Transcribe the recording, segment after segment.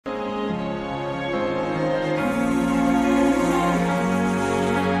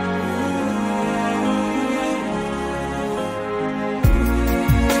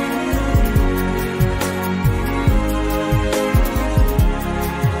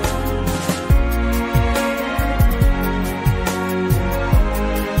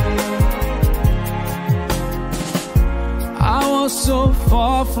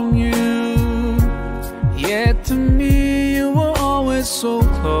from you, yet to me you were always so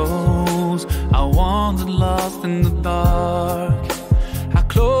close. I wandered lost in the dark. I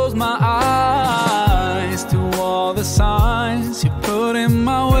closed my eyes to all the signs you put in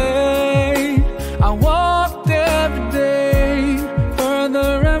my way. I walked every day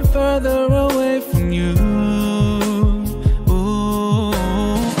further and further away from you. Ooh,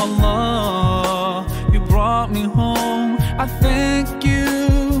 Allah, you brought me home. I thank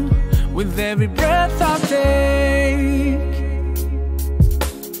you with every breath I take.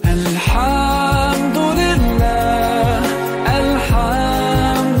 Alhamdu Lillah,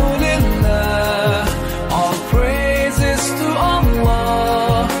 Alhamdu Lillah. All praises to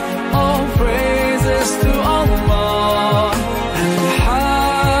Allah, all praises to Allah.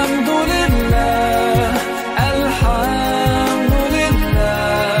 Alhamdu Lillah, Alhamdu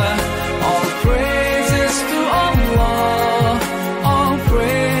Lillah. All praises to Allah, all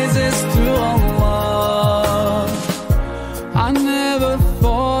praises to Allah. I never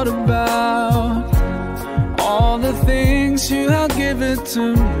thought about all the things you have given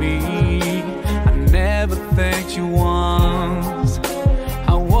to me. I never thanked you once.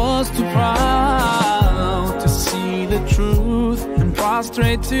 I was too proud to see the truth and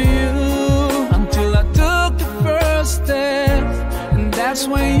prostrate to you, until I took the first step, and that's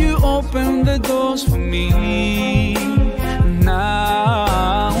when you opened the doors for me.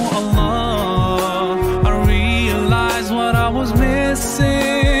 Now, Allah, I realize what I was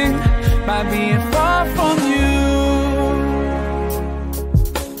missing by being far from you.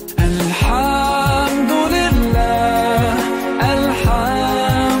 Alhamdu Lillah,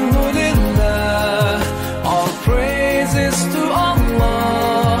 Alhamdu Lillah. All praises to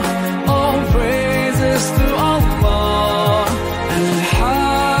Allah, all praises to Allah.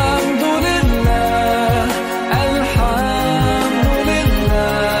 Alhamdu Lillah, Alhamdu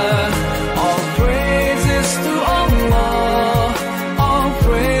Lillah. All praises to Allah, all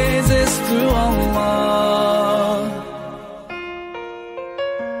praises to Allah.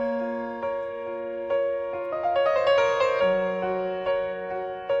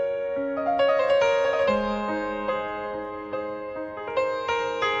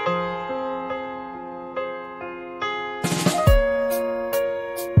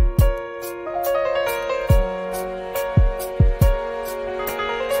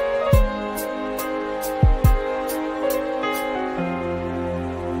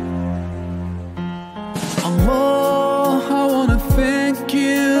 Allah, I wanna thank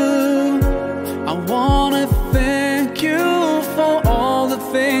you. I wanna thank you for all the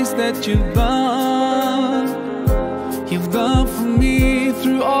things that you've done. You've done for me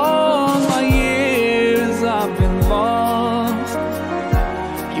through all my years I've been lost.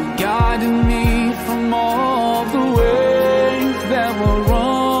 You guided me from all the ways that were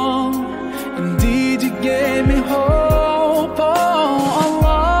wrong. Indeed, you gave me hope. Oh,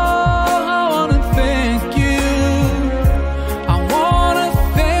 Allah, I wanna thank you. I wanna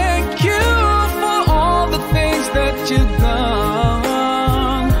thank you for all the things that you've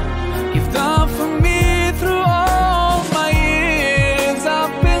done. You've done for me through all my years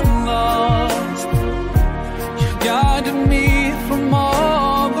I've been lost. You guided me from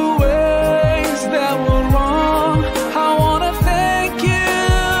all the ways that were wrong. I wanna thank you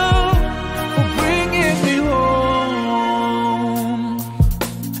for bringing me home.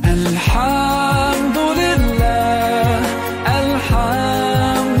 Alhamdu Lillah,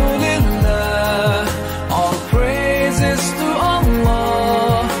 Alhamdu Lillah. All praises to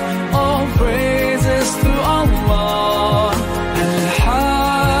Allah, all praises to Allah.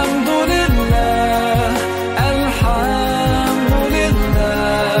 Alhamdu Lillah, Alhamdu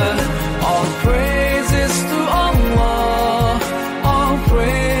Lillah. All praises to Allah, all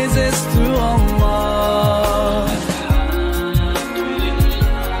praises to Allah.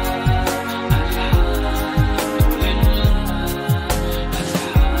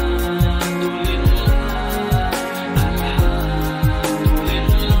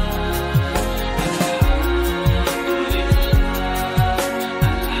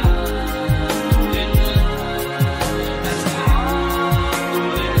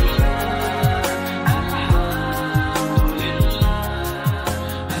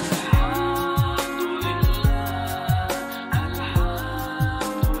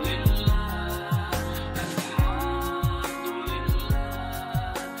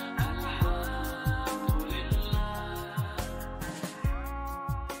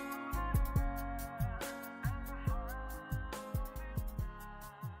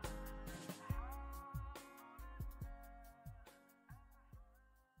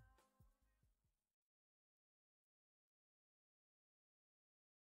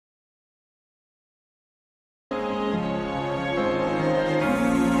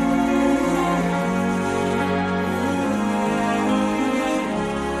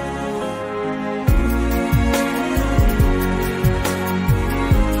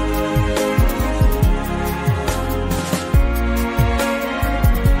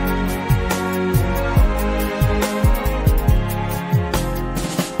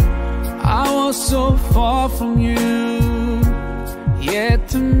 from you, yet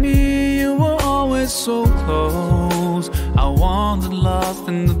to me you were always so close. I wandered lost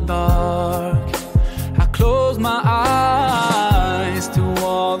in the dark. I closed my eyes to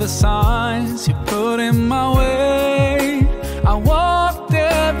all the signs you put in my way. I walked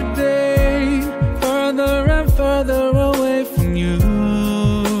every day further and further away from you.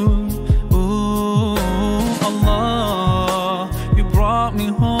 Ooh, Allah, you brought me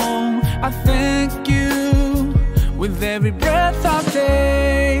home. I thank you with every breath I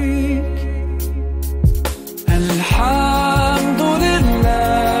take. Alhamdu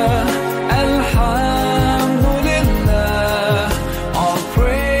Lillah, Alhamdu Lillah. All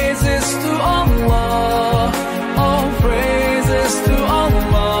praises to Allah, all praises to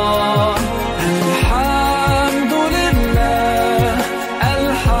Allah. Alhamdu Lillah,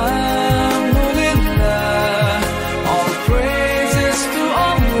 Alhamdu Lillah. All praises to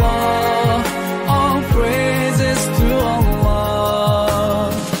Allah, all praises to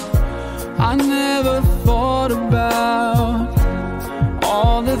Allah. I never thought about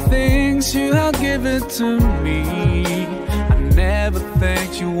all the things you have given to me. I never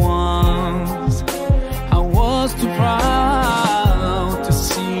thanked you once. I was too proud to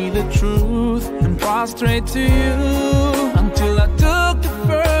see the truth and prostrate to you, until I took the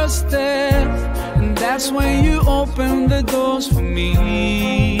first step, and that's when you opened the doors for me.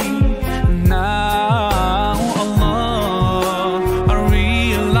 Now, Allah, I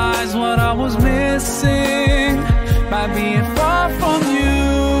realize what I was missing by being far from you.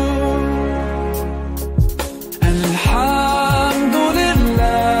 Alhamdu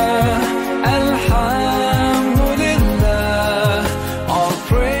Lillah, Alhamdu Lillah. All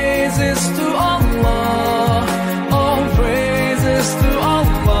praises to Allah, all praises to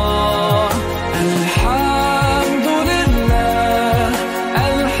Allah. Alhamdu Lillah,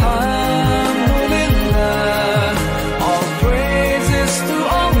 Alhamdu Lillah. All praises to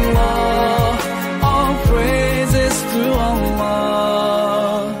Allah, all praises to Allah.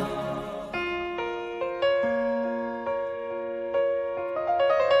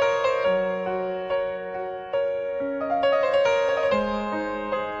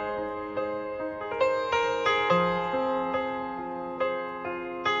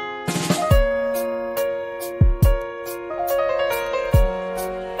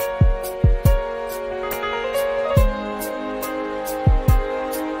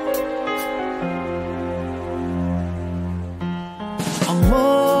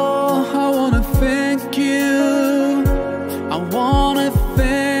 Allah, I wanna thank you. I wanna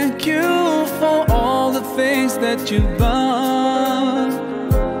thank you for all the things that you've done.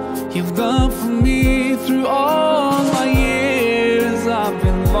 You've done for me through all my years I've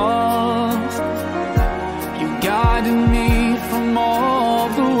been lost. You guided me from all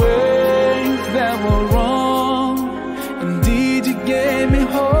the ways that were wrong. Indeed, you gave me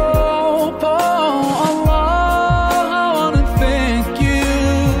hope. Oh, Allah, I wanna thank you.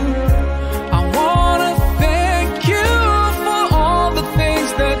 I wanna thank you for all the things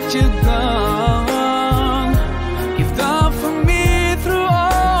that you've done. You've done for me through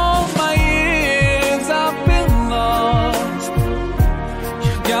all my years I've been lost.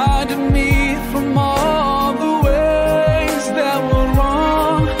 You guided me from all the ways that were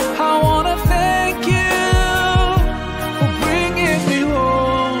wrong. I wanna thank you for bringing me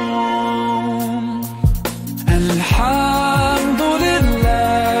home. Alhamdu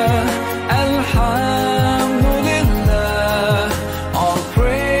Lillah, Alhamdu Lillah. All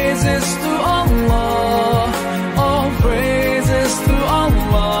praises to Allah, all praises to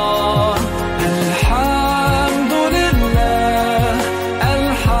Allah. Alhamdu Lillah,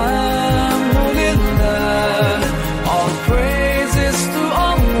 Alhamdu Lillah.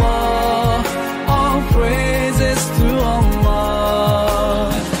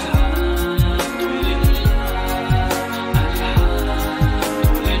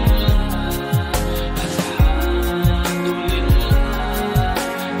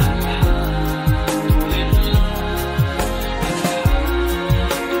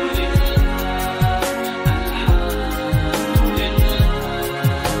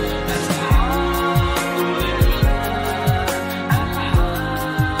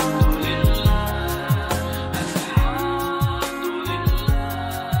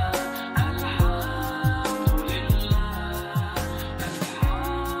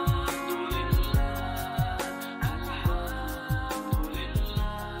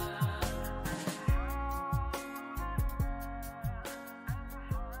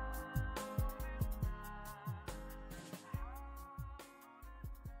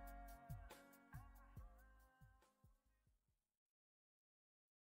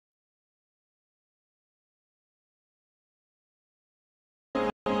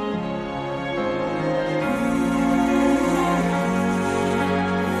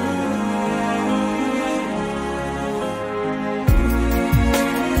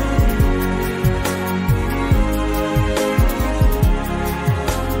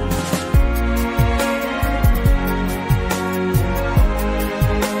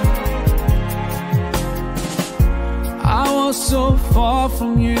 so far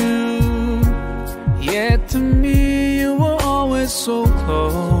from you, yet to me you were always so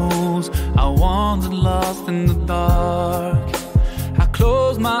close. I wandered lost in the dark. I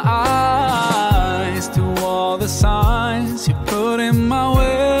closed my eyes to all the signs you put in my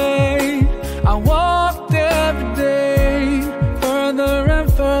way. I walked every day further and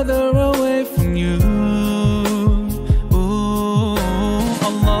further away from you. Ooh,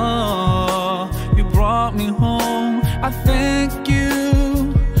 Allah, you brought me home. I thank you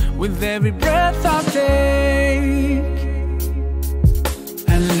with every breath I take.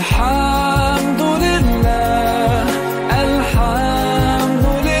 Alhamdu Lillah,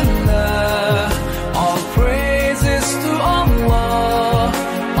 Alhamdu Lillah. All praises to Allah,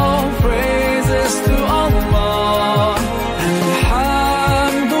 all praises to Allah.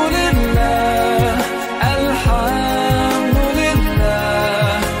 Alhamdu Lillah, Alhamdu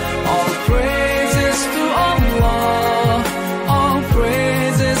Lillah. All praises to Allah, all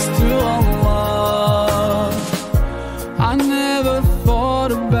praises to Allah. I never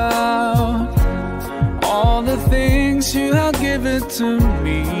thought about all the things you have given to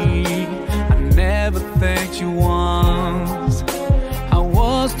me. I never thanked you once. I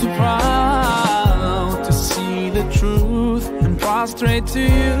was too proud to see the truth and prostrate to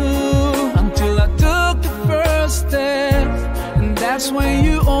you, until I took the first step, and that's when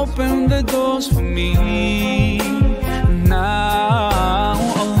you opened the doors for me. Now,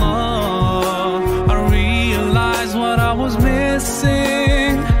 Allah, I realize what I was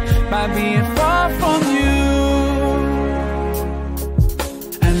missing by being far from you.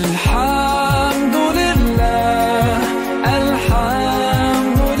 Alhamdu Lillah,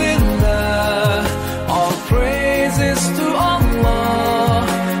 Alhamdu Lillah. All praises to Allah,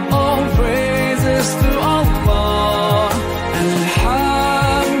 all praises to Allah.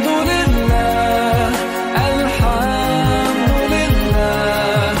 Alhamdu Lillah, Alhamdu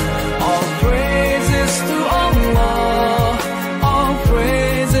Lillah. All praises to Allah, all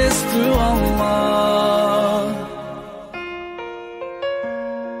praises to Allah.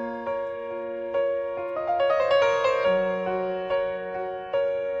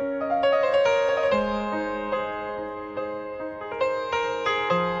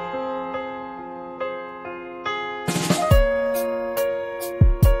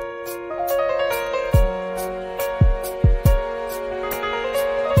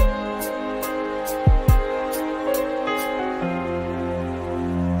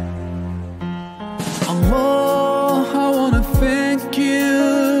 Allah, I wanna thank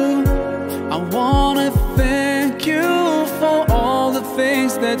you. I wanna thank you for all the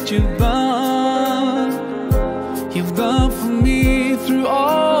things that you've done. You've done for me through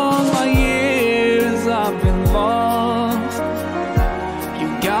all my years I've been lost. You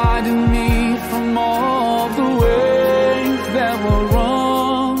guided me from all the ways that were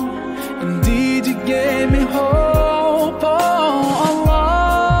wrong. Indeed, you gave me hope. Oh, Allah,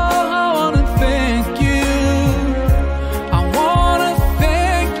 I wanna thank you. I wanna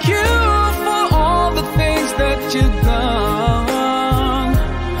thank you for all the things that you've done.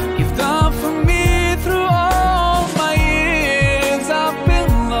 You've done for me through all my years I've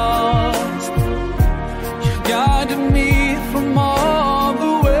been lost. You guided me from all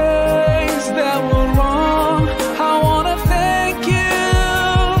the ways that were wrong.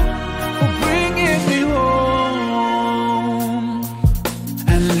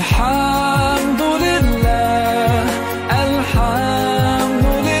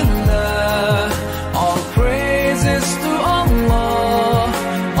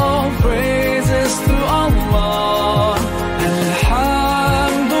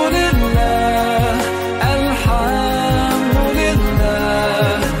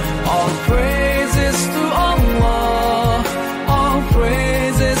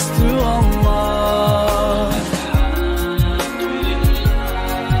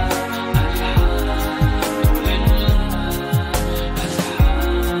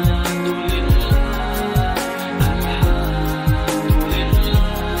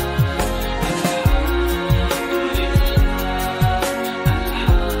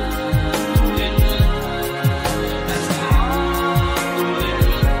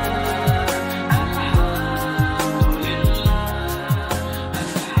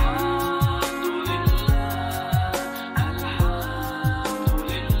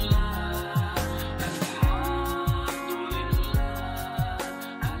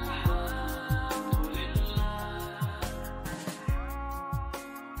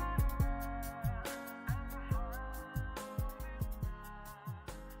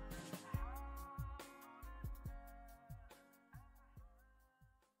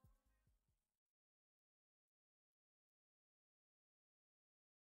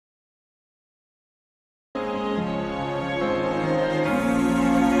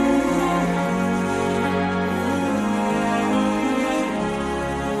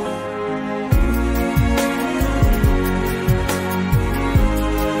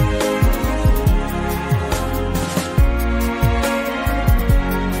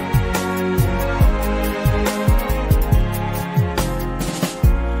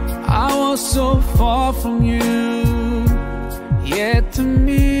 was so far from you, yet to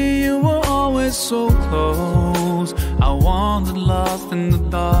me you were always so close. I wandered lost in the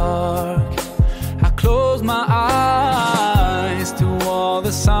dark. I closed my eyes to all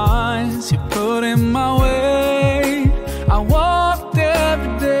the signs you put in my way. I walked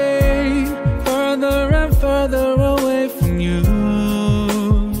every day further and further away from you.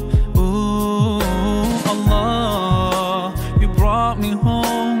 Ooh, Allah, you brought me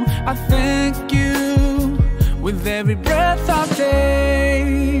home. I thank you with every breath I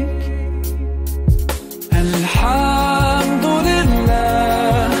take. Alhamdu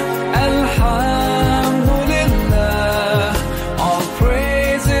Lillah, Alhamdu Lillah. All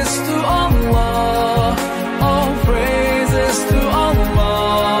praises to Allah, all praises to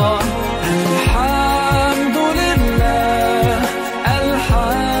Allah. Alhamdu Lillah,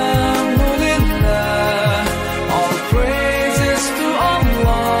 Alhamdu Lillah. All praises to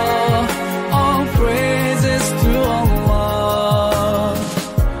Allah, all praises to Allah.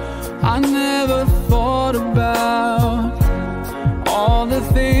 I never thought about all the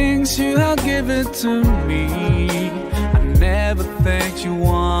things you have given to me. I never thanked you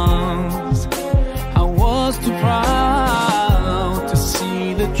once. I was too proud to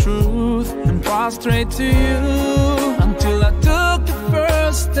see the truth and prostrate to you, until I took the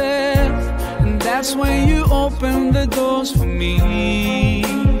first step, and that's when you opened the doors for me.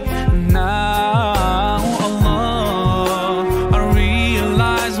 Now, Allah, I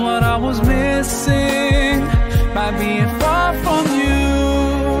realize what I was missing by being far from you.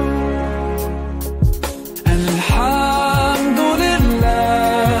 Alhamdu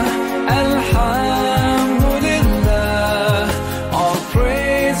Lillah, Alhamdu Lillah. All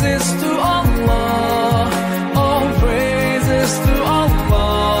praises to Allah, all praises to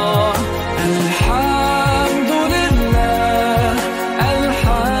Allah. Alhamdu Lillah,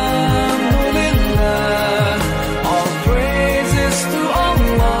 Alhamdu Lillah. All praises to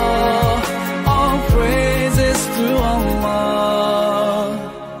Allah, all praises to Allah.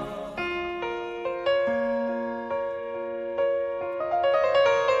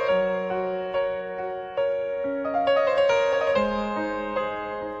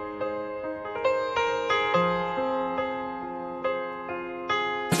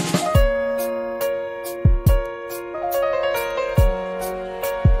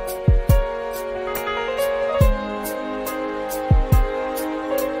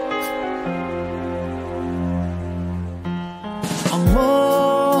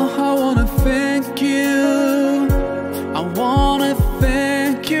 Allah, I wanna thank you. I wanna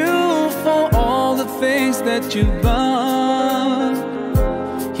thank you for all the things that you've done.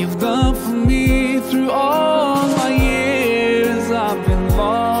 You've done for me through all my years I've been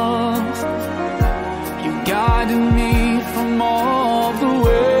lost. You guided me from all the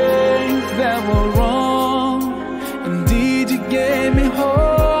ways that were wrong. Indeed, you gave me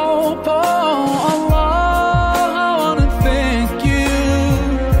hope. Oh, Allah, I wanna thank you.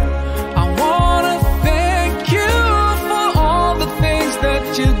 I wanna thank you for all the things that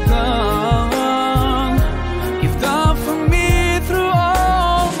you've done. You've done for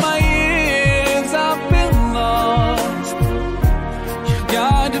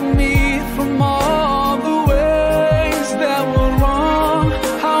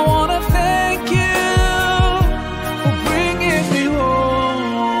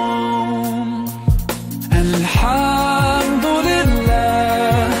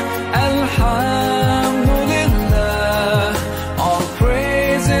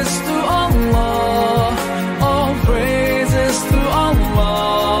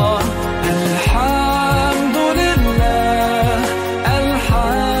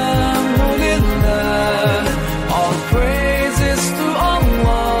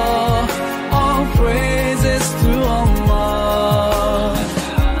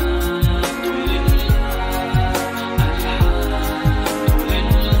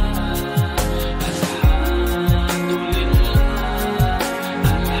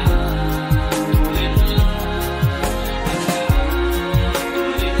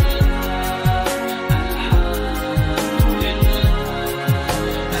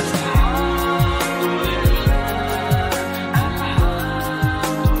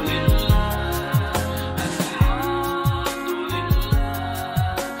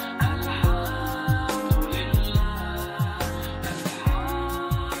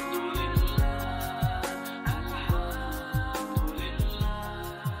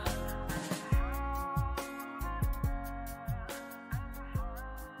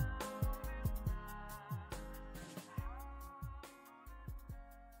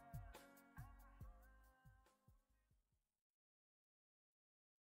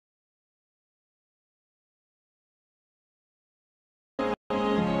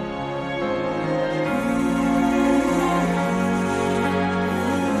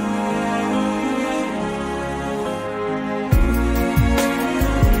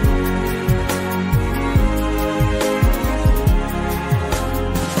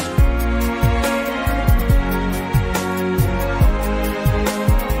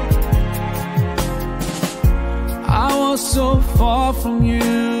from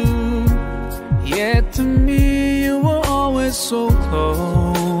you, yet to me you were always so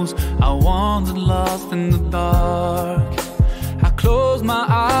close. I wandered lost in the dark. I closed my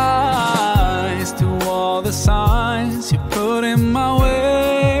eyes to all the signs you put in my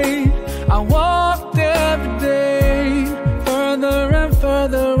way. I walked every day further and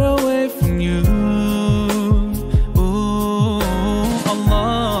further away from you. Ooh,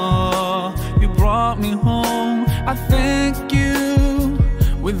 Allah, you brought me home. I thank you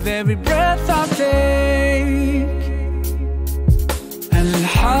with every breath I take.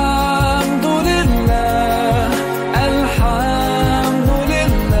 Alhamdu Lillah, Alhamdu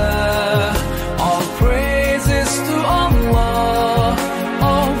Lillah. All praises to Allah,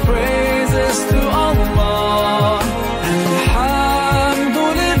 all praises to Allah. Alhamdu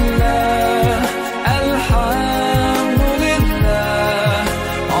Lillah, Alhamdu Lillah.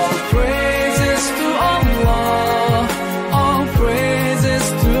 All praises to Allah, all praises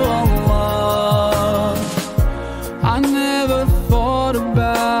to Allah. I never thought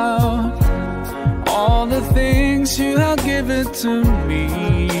about all the things you have given to me.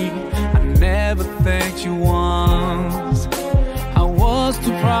 I never thanked you once. I was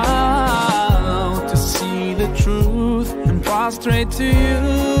too proud to see the truth and prostrate to you,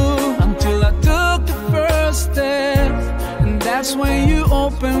 until I took the first step, and that's when you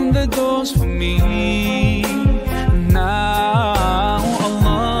opened the doors for me. Now,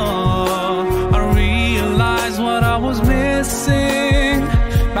 Allah, I realize what I was missing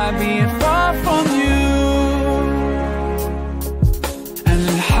by being far from you.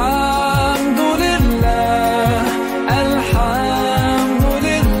 Alhamdu Lillah, Alhamdu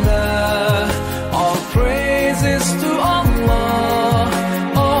Lillah. All praises to Allah,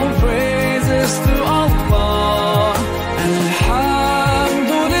 all praises to Allah.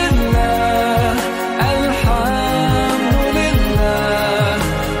 Alhamdu Lillah, Alhamdu Lillah.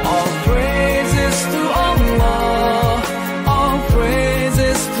 All praises to Allah, all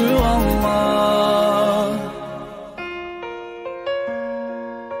praises to Allah.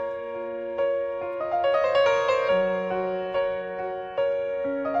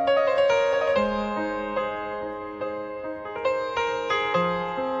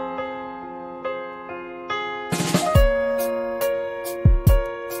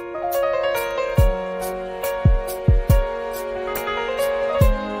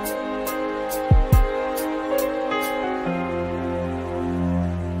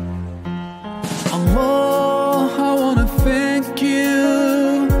 Allah, I wanna thank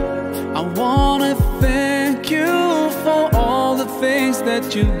you. I wanna thank you for all the things that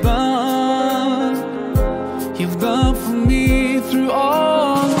you've done. You've done for me through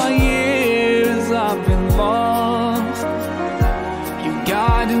all my years I've been lost. You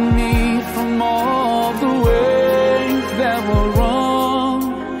guided me from all the ways that were wrong.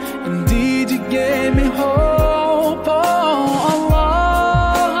 Indeed, you gave me hope. Oh, Allah,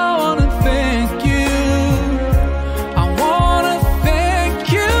 I wanna thank you. I wanna thank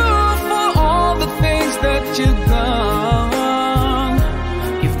you for all the things that you've done.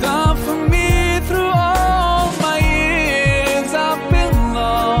 You've done for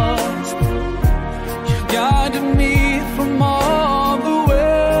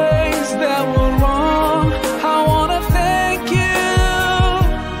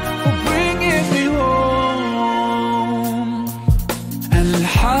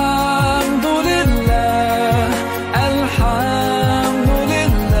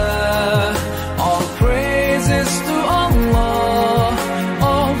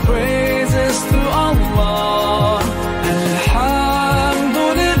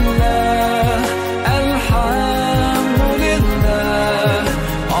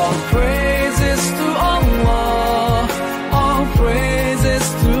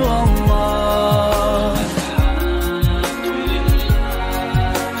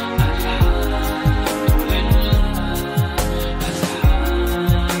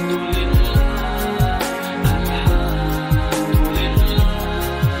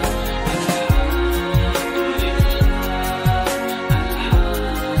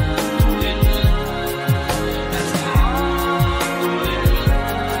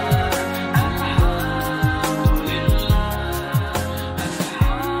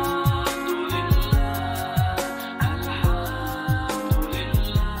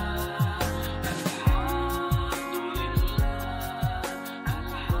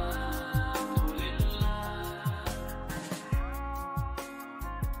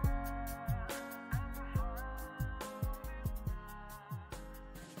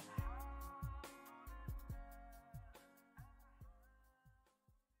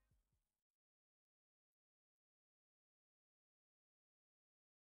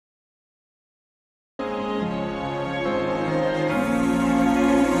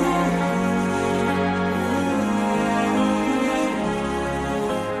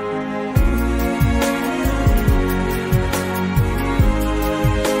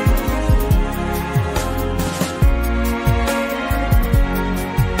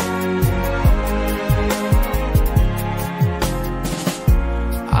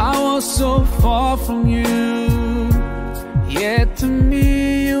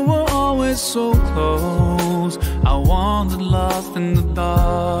in the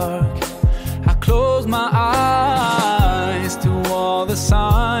dark. I close my eyes to all the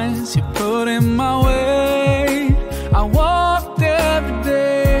signs you put in my way. I walked every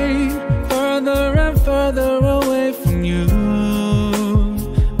day further and further away from you.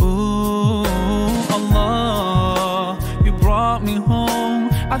 Ooh, Allah, you brought me home.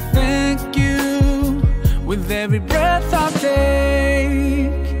 I thank you with every breath I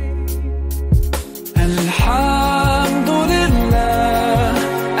take. Alhamdu Lillah,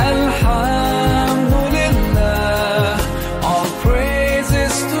 Alhamdu Lillah. All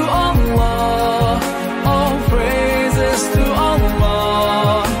praises to Allah, all praises to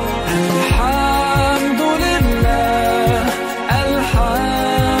Allah. Alhamdu Lillah,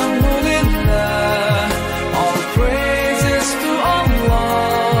 Alhamdu Lillah. All praises to Allah,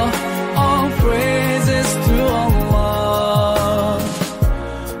 all praises to Allah.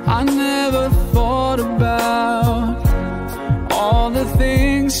 I never thought about all the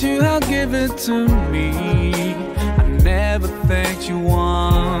things you have given to me. I never thanked you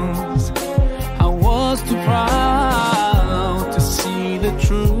once. I was too proud to see the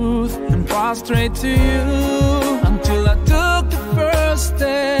truth and prostrate to you, until I took the first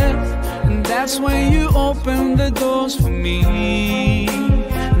step, and that's when you opened the doors for me.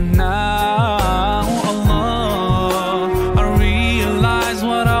 Now, Allah, I realize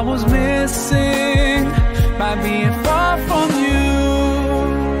what I was missing by being far from you.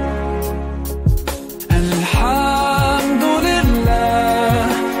 Alhamdu Lillah,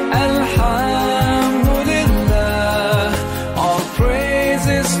 Alhamdu Lillah. All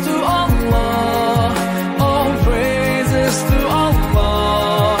praises to Allah, all praises to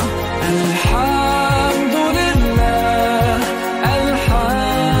Allah. Alhamdu Lillah,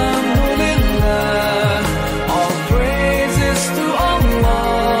 Alhamdu Lillah. All praises to Allah,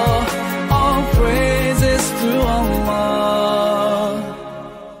 all praises to Allah.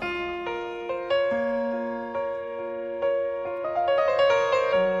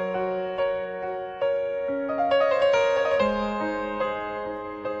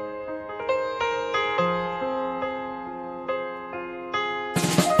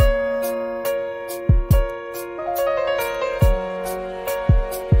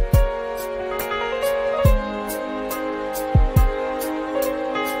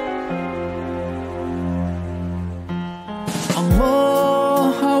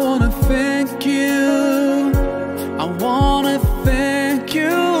 Allah, I wanna thank you. I wanna thank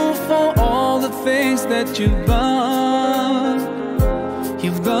you for all the things that you've done.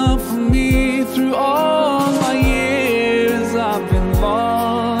 You've done for me through all my years I've been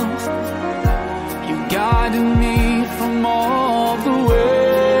lost. You guided me from all the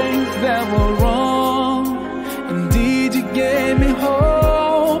ways that were wrong. Indeed, you gave me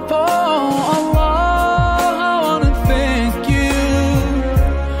hope. Oh, Allah, I wanna thank you.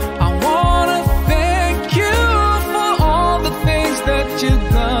 I wanna thank you for all the things that you've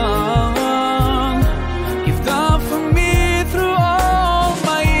done. You've done for me through all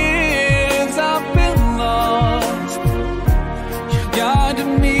my years I've been lost.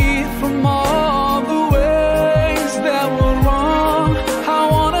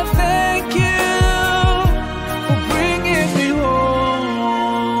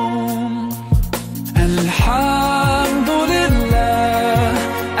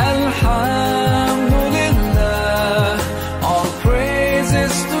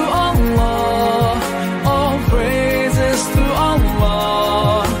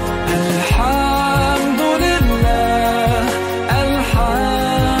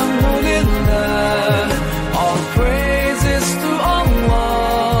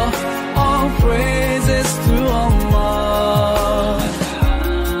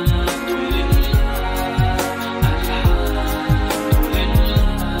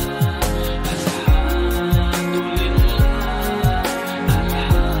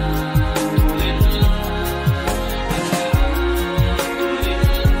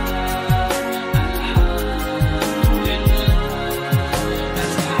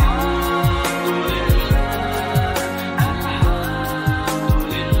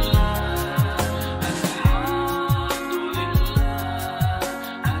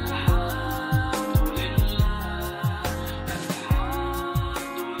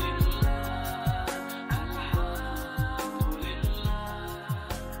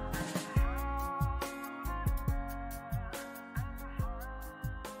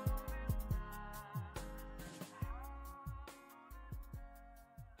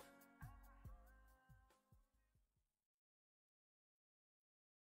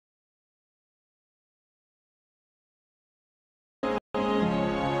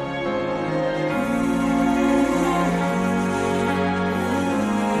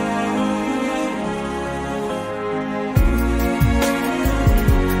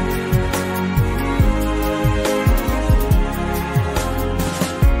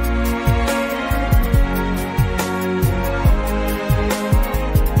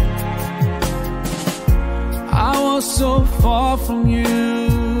 far from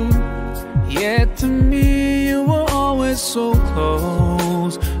you, yet to me you were always so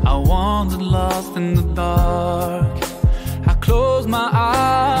close. I wandered lost in the dark. I closed my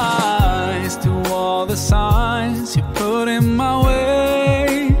eyes to all the signs you put in my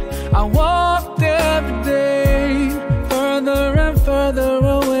way. I walked every day further and further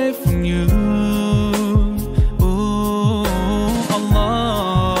away from you. Ooh,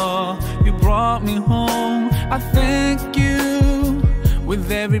 Allah, you brought me home. I thank you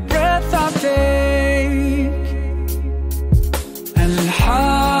with every breath I take.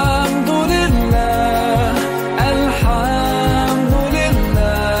 Alhamdu Lillah, Alhamdu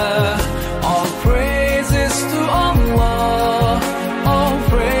Lillah. All praises to Allah, all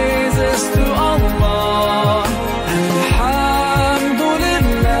praises to Allah. Alhamdu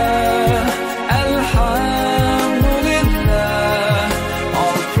Lillah, Alhamdu Lillah.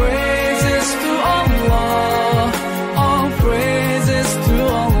 All praises to Allah, all praises to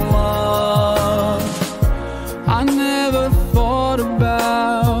Allah. I never thought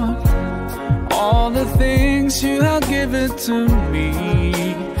about all the things you have given to me.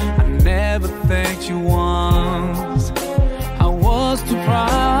 I never thanked you once. I was too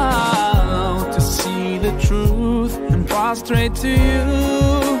proud to see the truth and prostrate to you,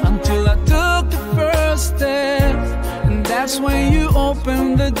 until I took the first step, and that's when you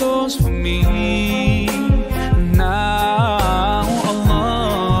opened the doors for me. Now,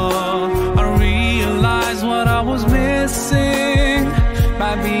 Allah, I realize what I was missing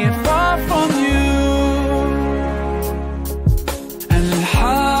by being far from you.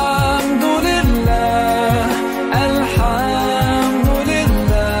 Alhamdu Lillah, Alhamdu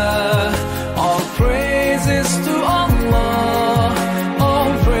Lillah. All praises to Allah,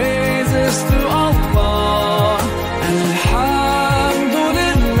 all praises to Allah. Alhamdu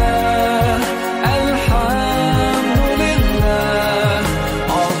Lillah, Alhamdu Lillah.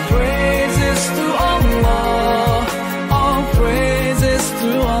 All praises to Allah, all praises to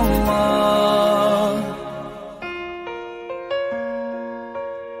Allah.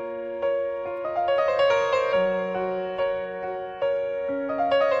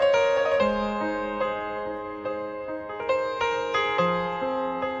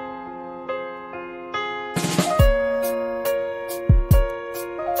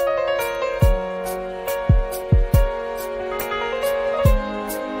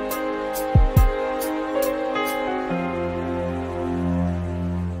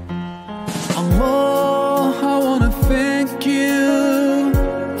 Allah, I wanna thank you.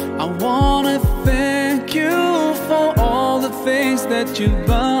 I wanna thank you for all the things that you've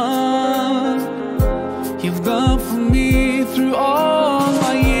done. You've done for me through all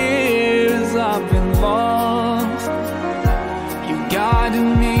my years I've been lost. You guided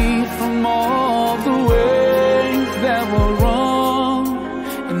me from all the ways that were wrong.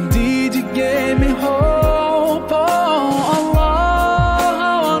 Indeed, you gave me hope. Oh, Allah,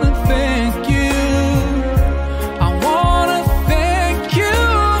 I wanna thank you. I wanna thank you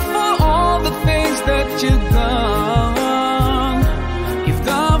for all the things that you've done. You've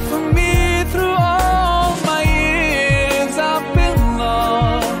done for me through all my years I've been lost.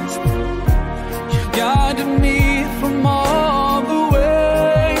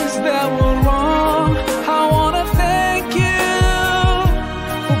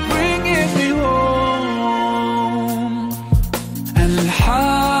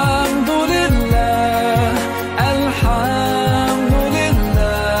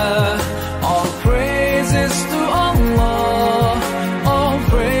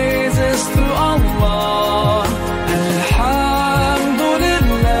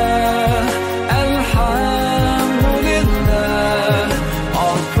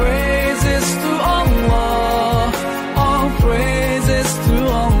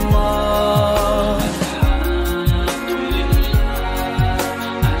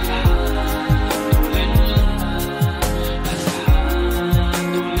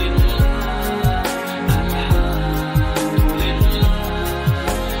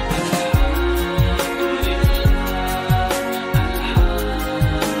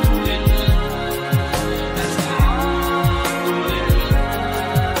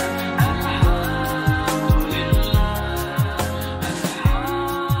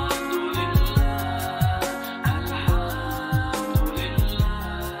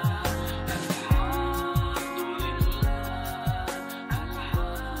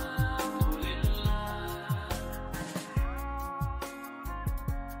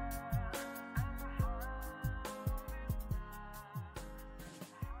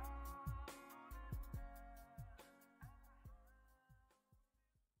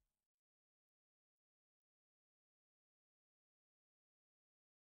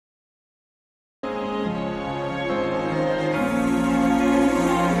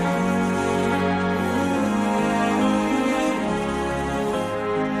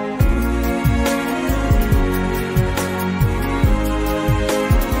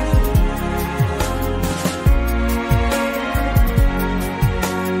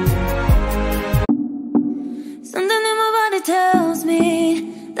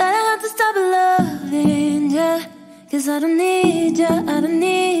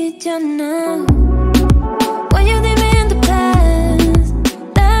 you now. When you leave me in the past,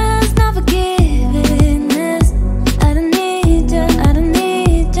 that's not forgiveness. I don't need you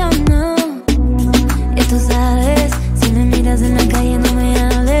now. Y tú sabes, si me miras en la calle no me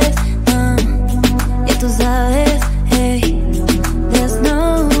hables, no. Y tú sabes, hey, there's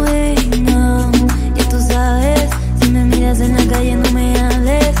no way, no. Y tú sabes, si me miras en la calle no me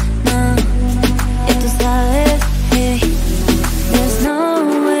hables, no. Y tú sabes, hey, there's no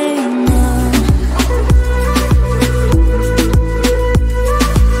way, no.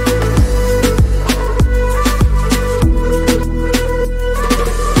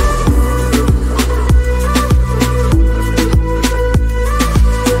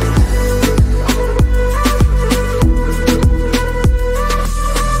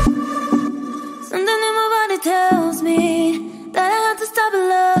 Something in my body tells me that I have to stop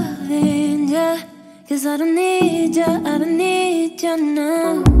loving you, 'cause I don't need you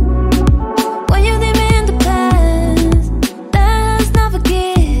now. When you leave me in the past, that's not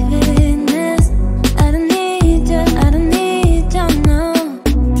forgiveness. I don't need you now.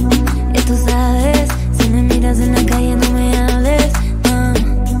 Y tú sabes, si me miras en la calle no me hables, no.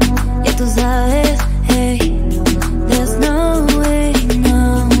 Y tú sabes, hey, there's no way,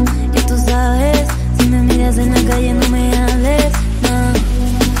 no. Y tú sabes, si me miras en la calle no me hables, no.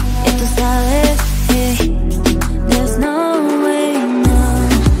 Y tú sabes, hey, there's no way, no.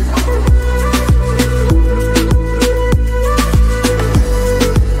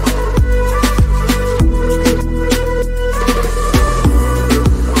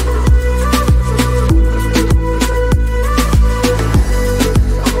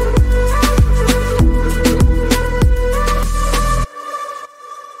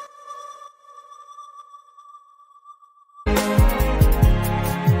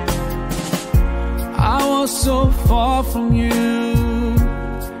 I was so far from you,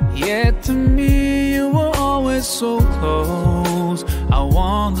 yet to me you were always so close. I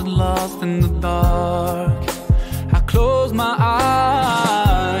wandered lost in the dark. I closed my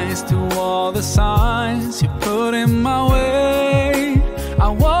eyes to all the signs you put in my way. I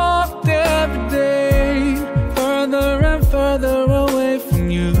walked every day further and further away from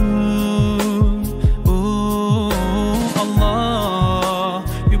you. Ooh, Allah,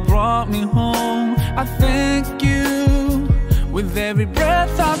 you brought me home. I thank you with every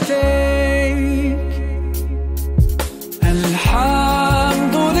breath I take.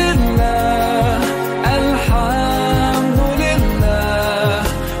 Alhamdu Lillah, Alhamdu Lillah.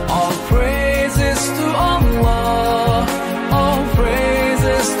 All praises to Allah, all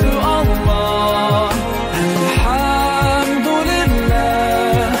praises to Allah. Alhamdu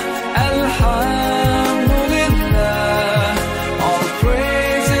Lillah, Alhamdu Lillah. All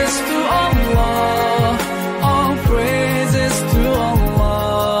praises to Allah, all praises to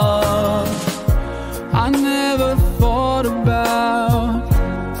Allah. I never thought about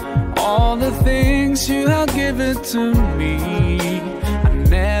all the things you have given to me. I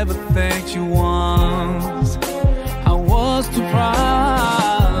never thanked you once. I was too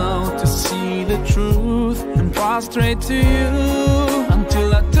proud to see the truth and prostrate to you, until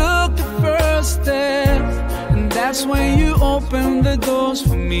I took the first step, and that's when you opened the doors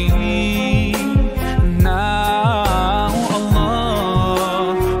for me. Now,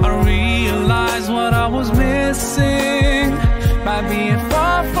 Allah, I realize what I was missing by being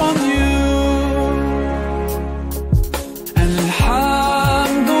far from you.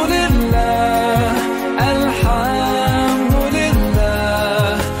 Alhamdu Lillah, Alhamdu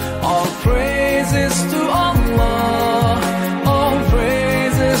Lillah. All praises to Allah, all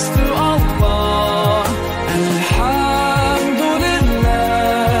praises to Allah. Alhamdu Lillah,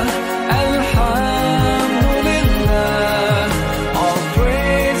 Alhamdu Lillah. All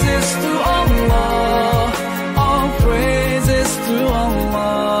praises to Allah, all praises to Allah.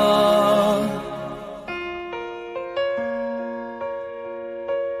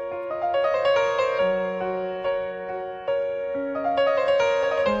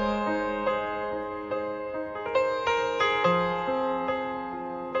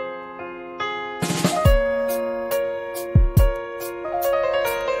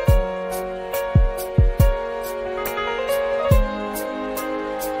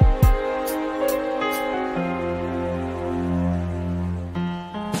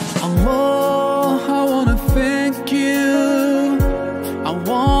 Allah, I wanna thank you. I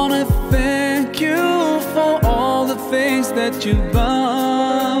wanna thank you for all the things that you've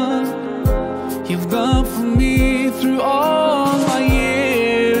done. You've done for me through all my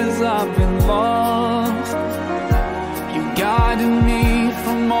years I've been lost. You guided me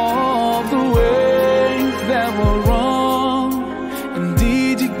from all the ways that were wrong.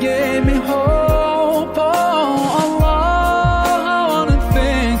 Indeed, you gave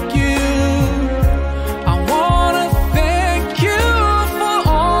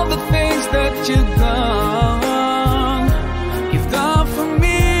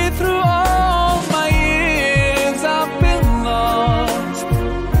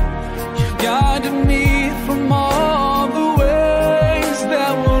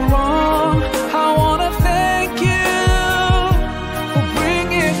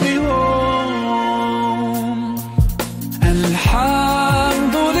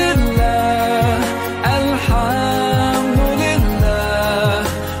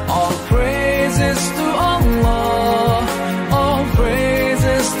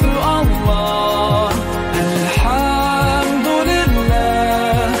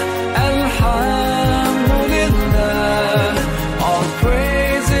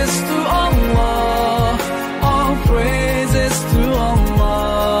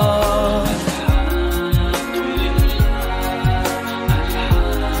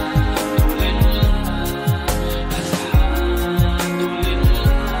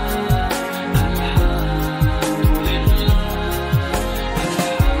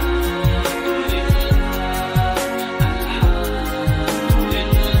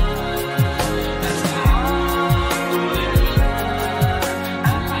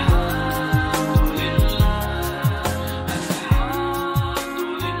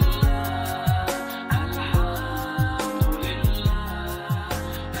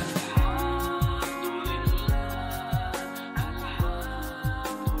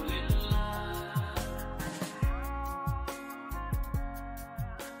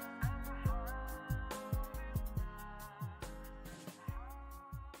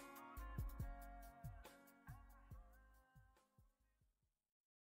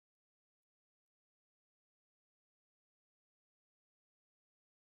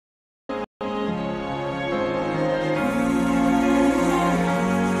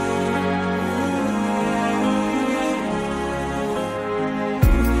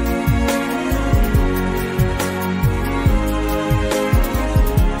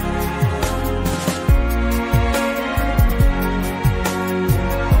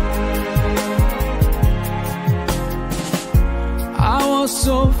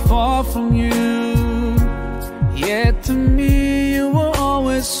far from you, yet to me you were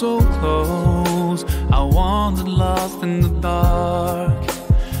always so close. I wandered lost in the dark.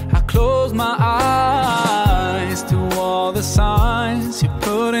 I closed my eyes to all the signs you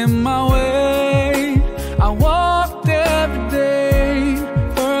put in my way. I walked every day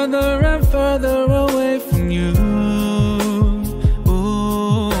further and further away from you.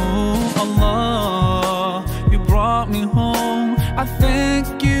 Ooh, Allah, you brought me home. I thank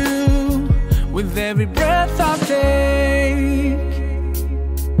you with every breath I take.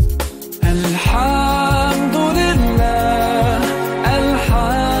 Alhamdu Lillah,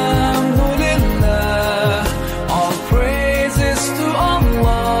 Alhamdu Lillah. All praises to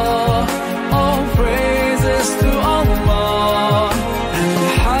Allah, all praises to Allah.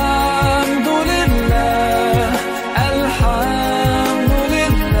 Alhamdu Lillah, Alhamdu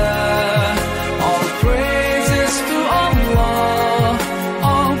Lillah. All praises to Allah,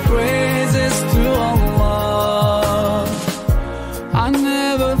 all praises to Allah. I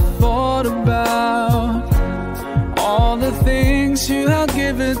never thought about all the things you have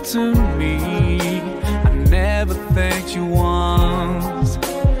given to me. I never thanked you once.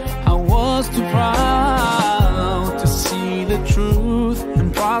 I was too proud to see the truth and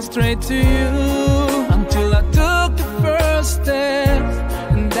prostrate to you, until I took the first step,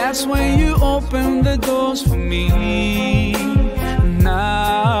 and that's when you opened the doors for me.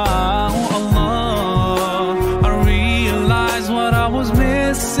 Now, Allah, I realize what I was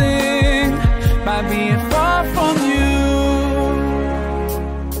missing by being far from you.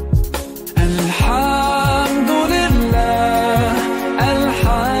 Alhamdu Lillah,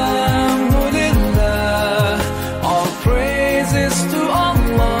 Alhamdu Lillah. All praises to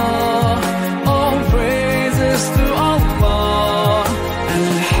Allah, all praises to Allah.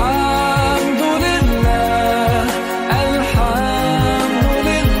 Alhamdu Lillah, Alhamdu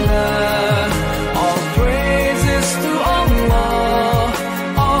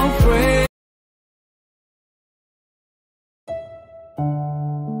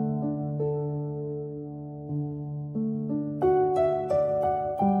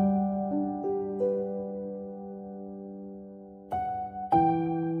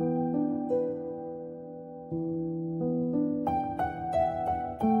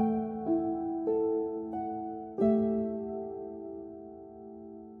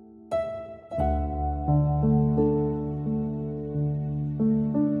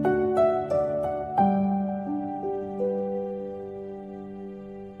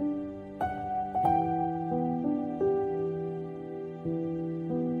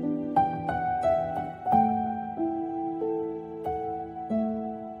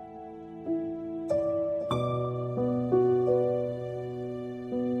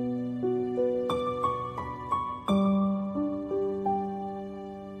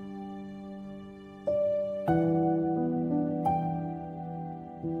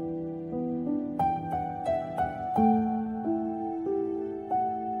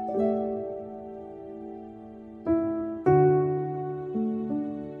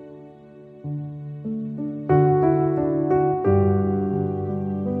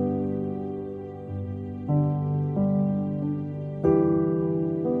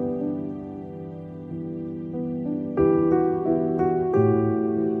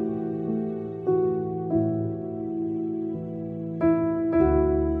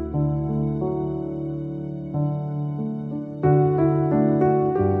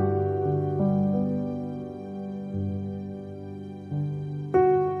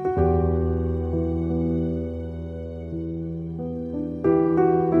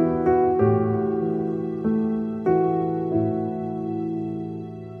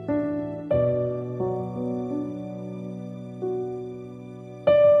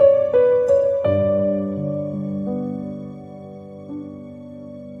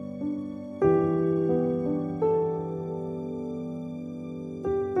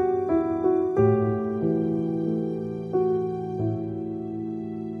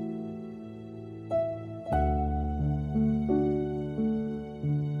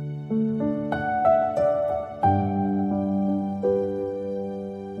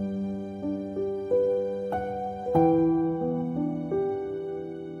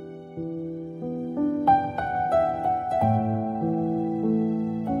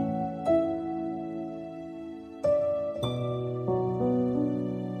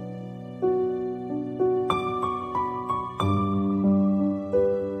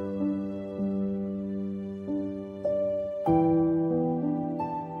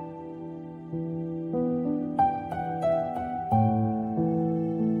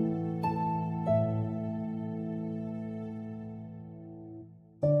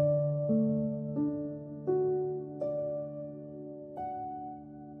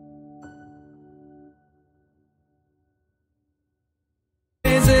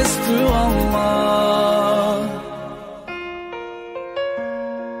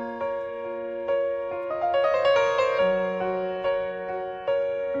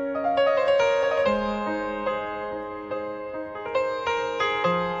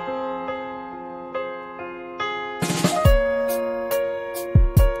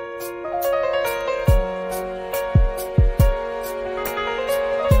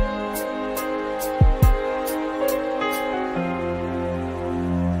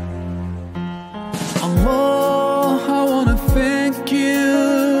Allah, I wanna thank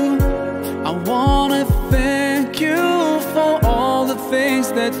you. I wanna thank you for all the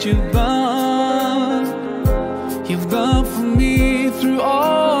things that you've done. You've done for me through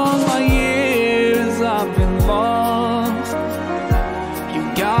all my years I've been lost. You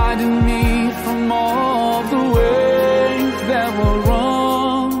guided me from all the ways that were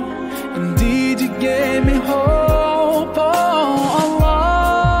wrong. Indeed, you gave me hope. Oh Allah,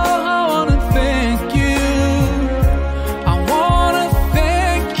 I wanna thank you. I wanna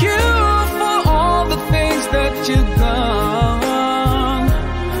thank you for all the things that you've done.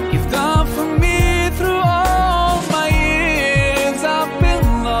 You've done for me through all my years I've been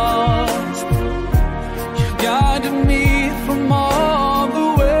lost. You guided me from all the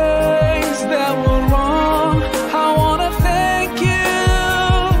ways that were wrong. I wanna thank you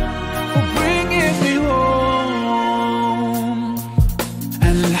for bringing me home.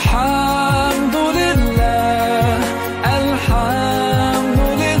 Alhamdu Lillah, Alhamdu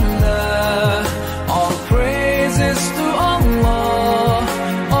Lillah. All praises to Allah,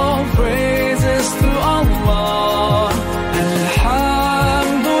 all praises to Allah.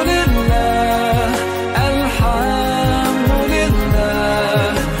 Alhamdu Lillah, Alhamdu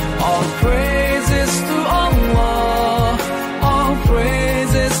Lillah. All praises to Allah, all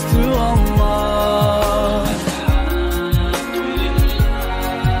praises to Allah.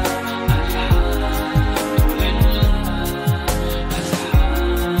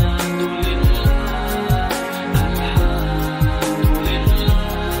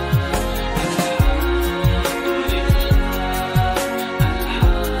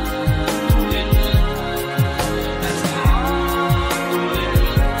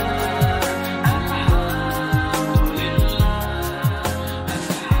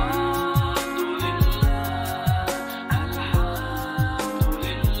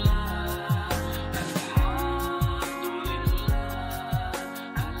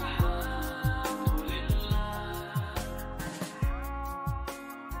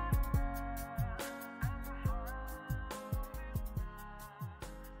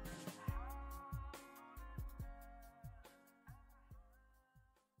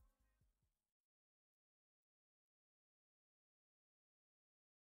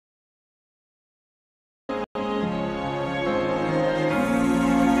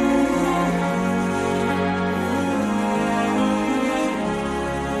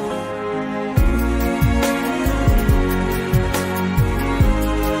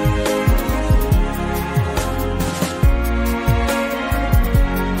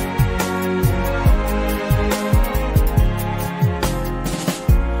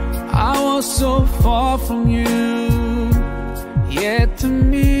 I was so far from you, yet to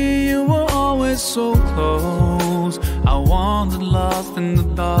me you were always so close. I wandered lost in the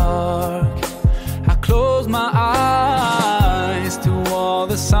dark. I closed my eyes to all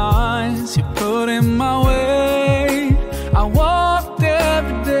the signs you put in my way. I walked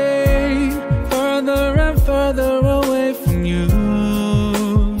every day further and further away from you.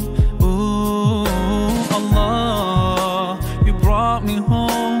 Ooh, Allah, you brought me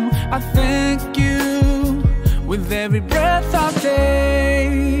home. I thank you with every breath I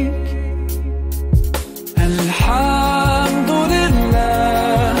take. Alhamdu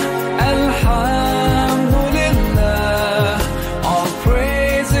Lillah, Alhamdu Lillah. All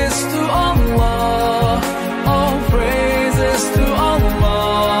praises to Allah, all praises to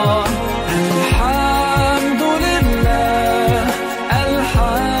Allah. Alhamdu Lillah,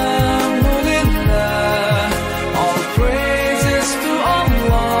 Alhamdu Lillah. All praises to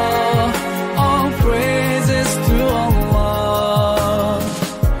Allah, all praises to Allah.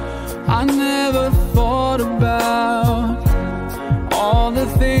 I never thought about all the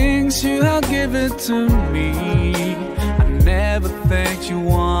things you have given to me. I never thanked you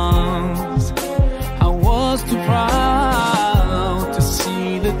once. I was too proud to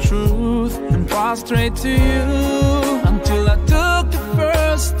see the truth and prostrate to you until I took the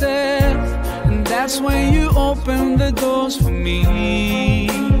first step, and that's when you opened the doors for me.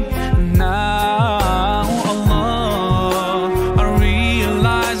 Now, Allah, I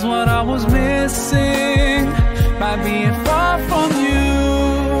realize what I was missing by being far from you.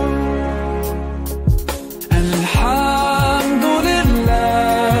 Alhamdu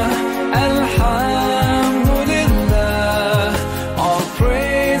Lillah, Alhamdu Lillah. All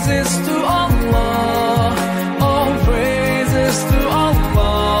praises to Allah, all praises to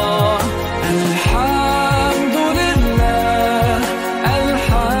Allah. Alhamdu Lillah,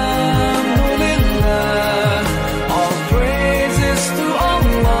 Alhamdu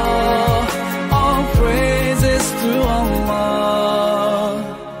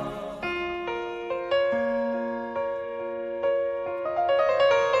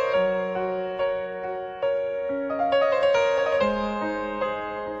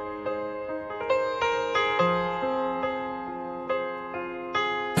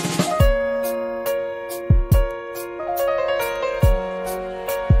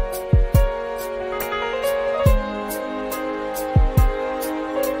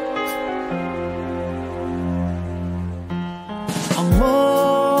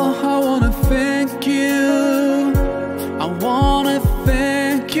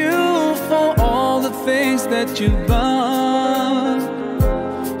you've done.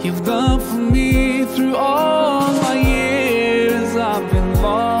 You've done for me through all my years I've been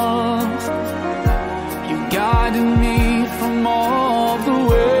lost. You guided me from all the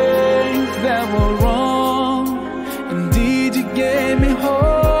ways that were wrong. Indeed, you gave me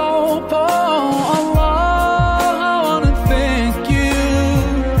hope. Oh Allah, I wanna thank you.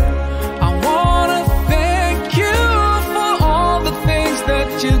 I wanna thank you for all the things that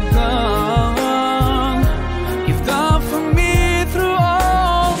you've done. You've done for me through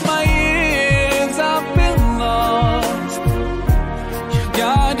all my years I've been lost. You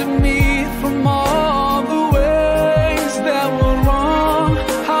guided me from all the ways that were wrong.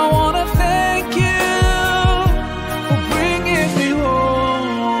 I wanna thank you for bringing me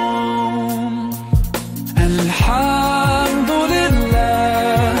home. Alhamdu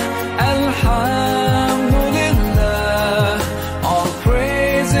Lillah, Alhamdu Lillah. All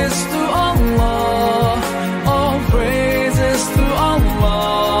praises to Allah, all praises to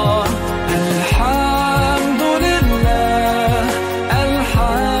Allah. Alhamdu Lillah,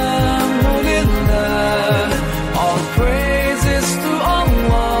 Alhamdu Lillah. All praises to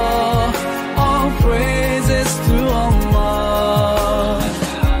Allah, all praises to Allah.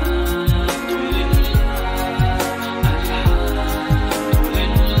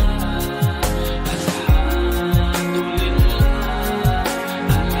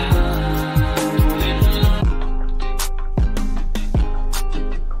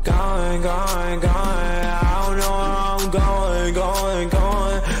 Going, going, going. I don't know where I'm going, going,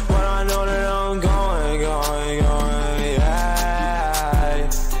 going. But I know that I'm going, going, going. Yeah,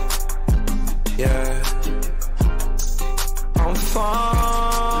 yeah. I'm falling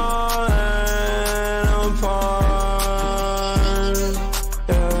apart.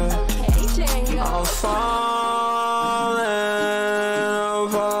 Yeah, I'm falling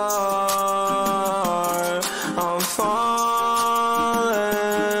apart. I'm falling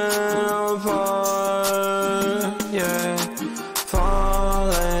apart. Yeah,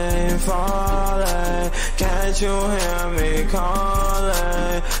 falling, falling. Can't you hear me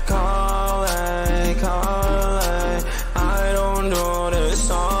calling, calling, calling? I don't do this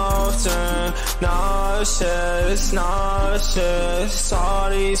often. Nauseous, nauseous. All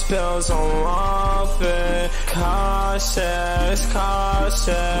these pills I'm off it. Cautious,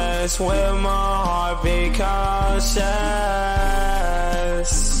 cautious. With my heart be cautious.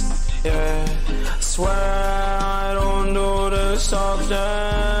 Yeah, swear I don't do this often.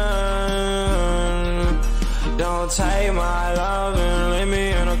 Don't take my love and leave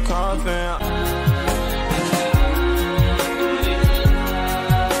me in a coffin.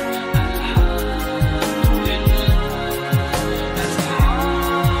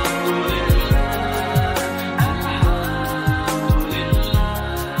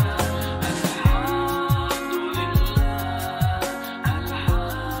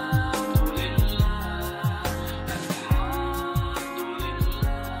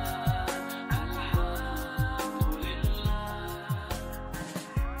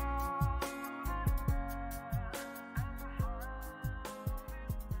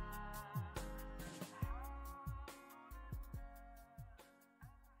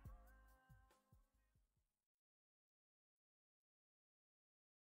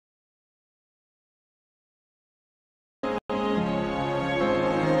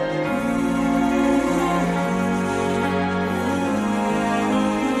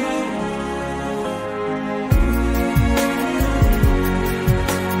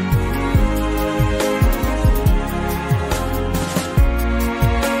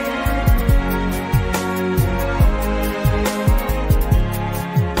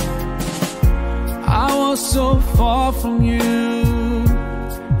 So far from you,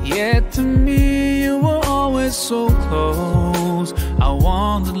 yet to me you were always so close. I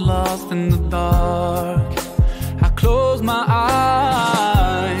wandered lost in the dark. I closed my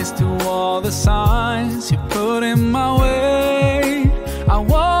eyes to all the signs you put in my way. I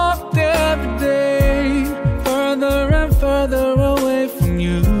walked every day further and further away from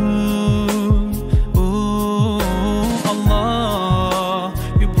you. Ooh, Allah,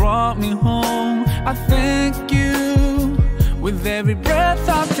 you brought me home. I thank you with every breath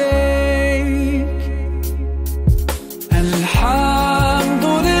I take.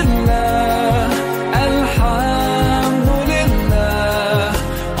 Alhamdu Lillah, Alhamdu Lillah.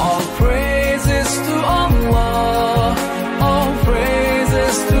 All praises to Allah, all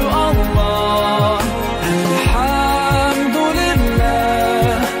praises to Allah. Alhamdu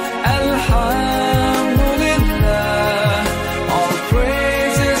Lillah, Alhamdu Lillah. All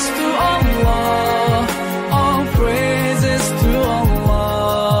praises to Allah, all praises to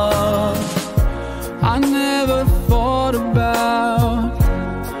Allah.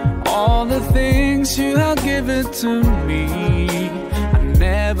 to me. I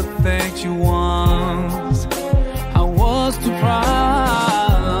never thanked you once. I was too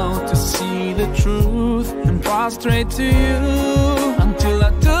proud to see the truth and prostrate to you, until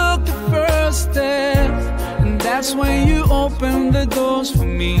I took the first step, and that's when you opened the doors for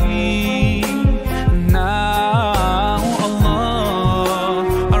me. Now, Allah,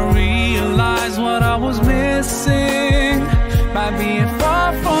 I realize what I was missing by being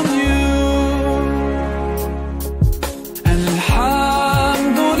far from you.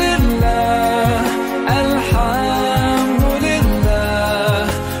 Alhamdu Lillah, Alhamdu Lillah,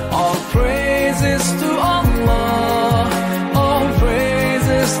 all praises to Allah, all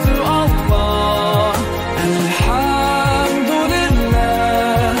praises to Allah. Alhamdu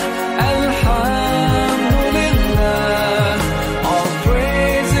Lillah, Alhamdu Lillah, all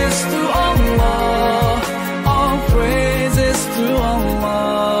praises to Allah, all praises to Allah.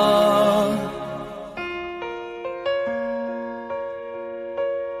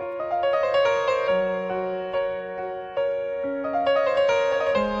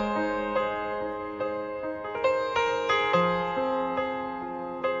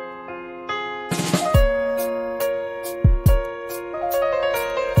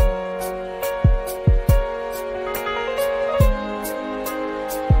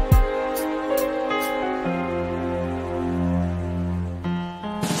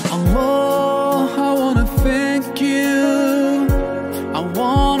 Allah, I wanna thank you. I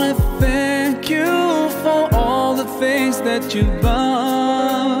wanna thank you for all the things that you've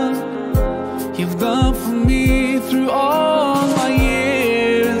done. You've done for me through all